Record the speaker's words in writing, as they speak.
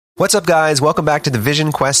What's up, guys? Welcome back to the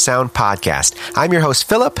Vision Quest Sound Podcast. I'm your host,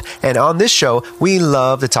 Philip, and on this show, we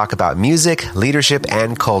love to talk about music, leadership,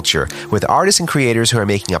 and culture with artists and creators who are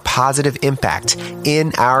making a positive impact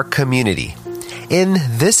in our community. In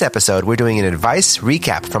this episode, we're doing an advice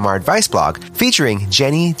recap from our advice blog featuring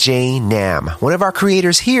Jenny J. Nam, one of our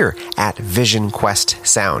creators here at Vision Quest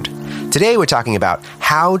Sound. Today, we're talking about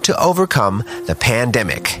how to overcome the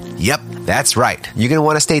pandemic. Yep, that's right. You're going to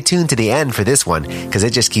want to stay tuned to the end for this one because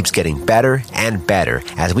it just keeps getting better and better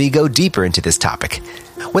as we go deeper into this topic.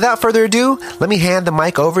 Without further ado, let me hand the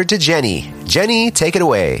mic over to Jenny. Jenny, take it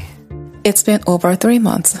away. It's been over 3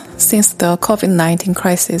 months since the COVID-19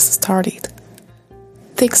 crisis started.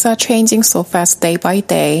 Things are changing so fast day by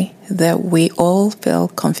day that we all feel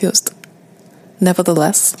confused.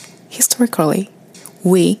 Nevertheless, historically,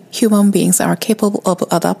 we human beings are capable of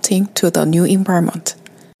adapting to the new environment.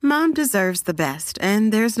 Mom deserves the best,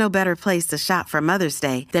 and there's no better place to shop for Mother's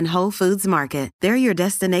Day than Whole Foods Market. They're your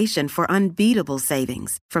destination for unbeatable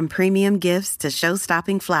savings, from premium gifts to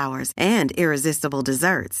show-stopping flowers and irresistible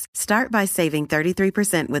desserts. Start by saving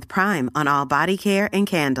 33% with Prime on all body care and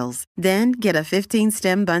candles. Then get a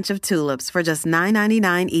 15-stem bunch of tulips for just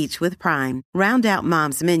 $9.99 each with Prime. Round out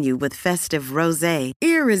Mom's menu with festive rosé,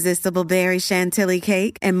 irresistible berry chantilly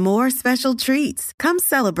cake, and more special treats. Come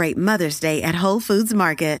celebrate Mother's Day at Whole Foods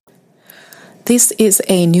Market. This is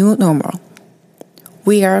a new normal.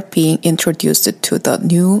 We are being introduced to the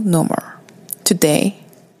new normal. Today,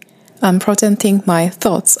 I'm presenting my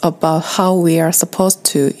thoughts about how we are supposed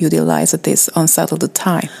to utilize this unsettled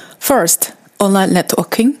time. First, online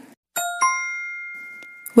networking.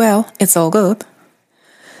 Well, it's all good.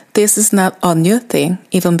 This is not a new thing.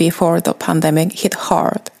 Even before the pandemic hit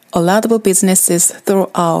hard, a lot of businesses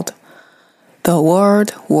throughout the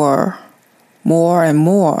world were more and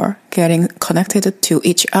more getting connected to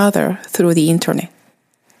each other through the internet.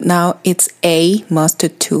 Now it's a must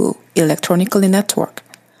to electronically network.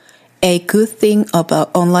 A good thing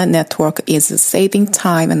about online network is saving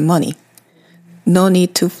time and money. No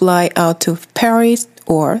need to fly out to Paris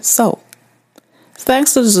or Seoul.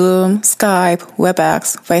 Thanks to Zoom, Skype,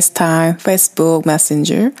 WebEx, FaceTime, Facebook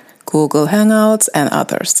Messenger, Google Hangouts, and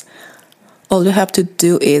others, all you have to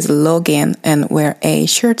do is log in and wear a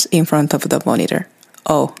shirt in front of the monitor.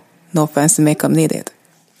 Oh, no fancy makeup needed.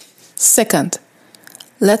 Second,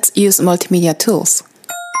 let's use multimedia tools.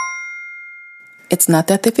 It's not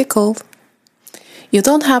that difficult. You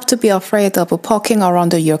don't have to be afraid of poking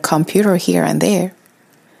around your computer here and there.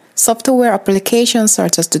 Software applications are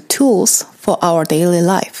just tools for our daily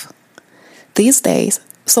life. These days,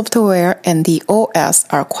 software and the OS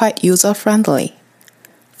are quite user-friendly.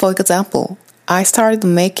 For example, I started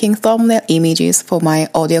making thumbnail images for my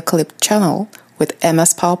audio clip channel with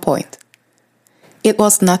MS PowerPoint. It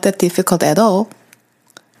was not that difficult at all.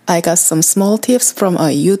 I got some small tips from a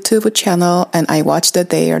YouTube channel and I watched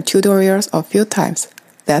their tutorials a few times.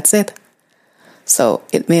 That's it. So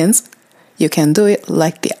it means you can do it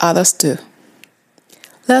like the others do.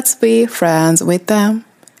 Let's be friends with them.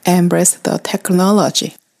 Embrace the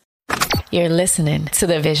technology. You're listening to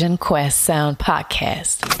the Vision Quest Sound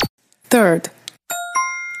Podcast. Third,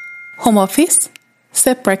 home office.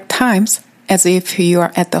 Set break times as if you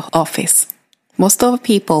are at the office. Most of the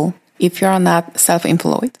people, if you are not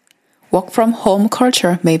self-employed, work from home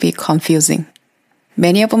culture may be confusing.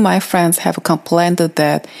 Many of my friends have complained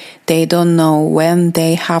that they don't know when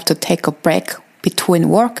they have to take a break between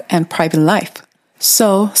work and private life.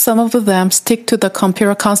 So some of them stick to the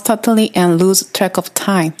computer constantly and lose track of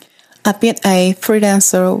time. I've been a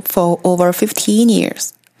freelancer for over 15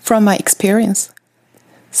 years. From my experience,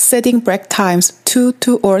 setting break times 2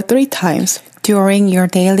 or 3 times during your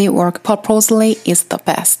daily work purposely is the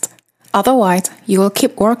best. Otherwise, you will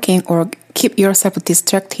keep working or keep yourself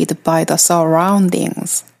distracted by the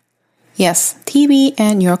surroundings. Yes, TV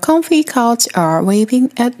and your comfy couch are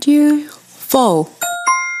waving at you. 4.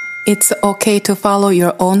 It's okay to follow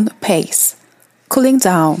your own pace. Cooling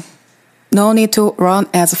down. No need to run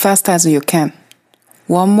as fast as you can.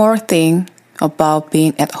 One more thing about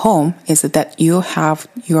being at home is that you have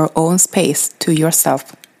your own space to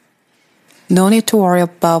yourself. No need to worry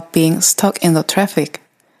about being stuck in the traffic,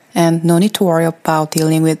 and no need to worry about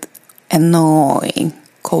dealing with annoying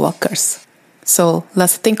coworkers. So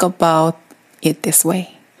let's think about it this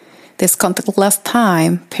way. This contactless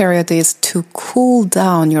time period is to cool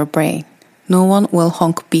down your brain. No one will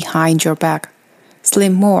honk behind your back.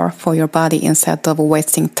 Sleep more for your body instead of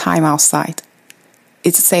wasting time outside.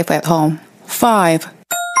 It's safe at home. 5.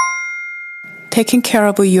 Taking care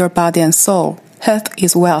of your body and soul. Health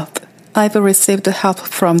is wealth. I've received help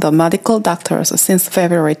from the medical doctors since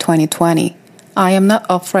February 2020. I am not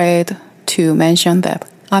afraid to mention that.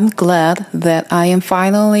 I'm glad that I am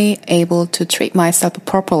finally able to treat myself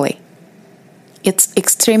properly. It's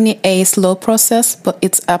extremely a slow process, but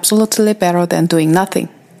it's absolutely better than doing nothing.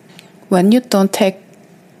 When you don't take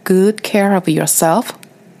good care of yourself,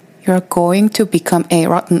 you're going to become a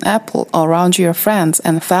rotten apple around your friends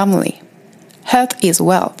and family. Health is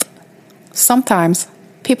wealth. Sometimes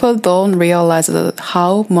people don't realize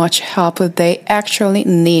how much help they actually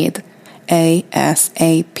need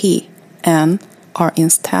ASAP and are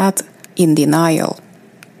instead in denial.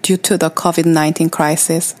 Due to the COVID-19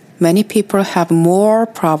 crisis, many people have more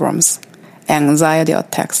problems: anxiety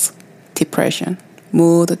attacks, depression,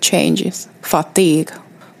 mood changes, fatigue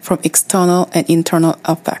from external and internal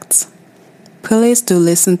effects. Please do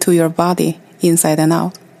listen to your body inside and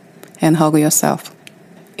out and hug yourself.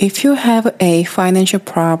 If you have a financial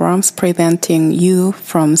problems preventing you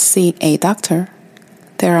from seeing a doctor,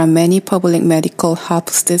 there are many public medical health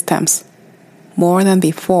systems, more than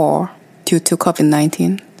before due to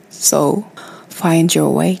COVID-19, so find your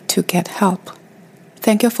way to get help.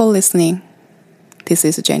 Thank you for listening. This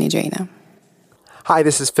is Jenny Jaina. Hi,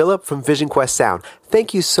 this is Philip from Vision Quest Sound.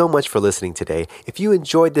 Thank you so much for listening today. If you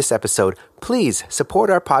enjoyed this episode, please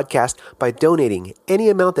support our podcast by donating any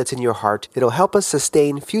amount that's in your heart. It'll help us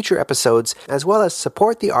sustain future episodes as well as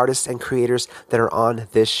support the artists and creators that are on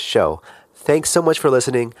this show. Thanks so much for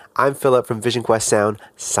listening. I'm Philip from Vision Quest Sound,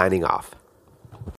 signing off.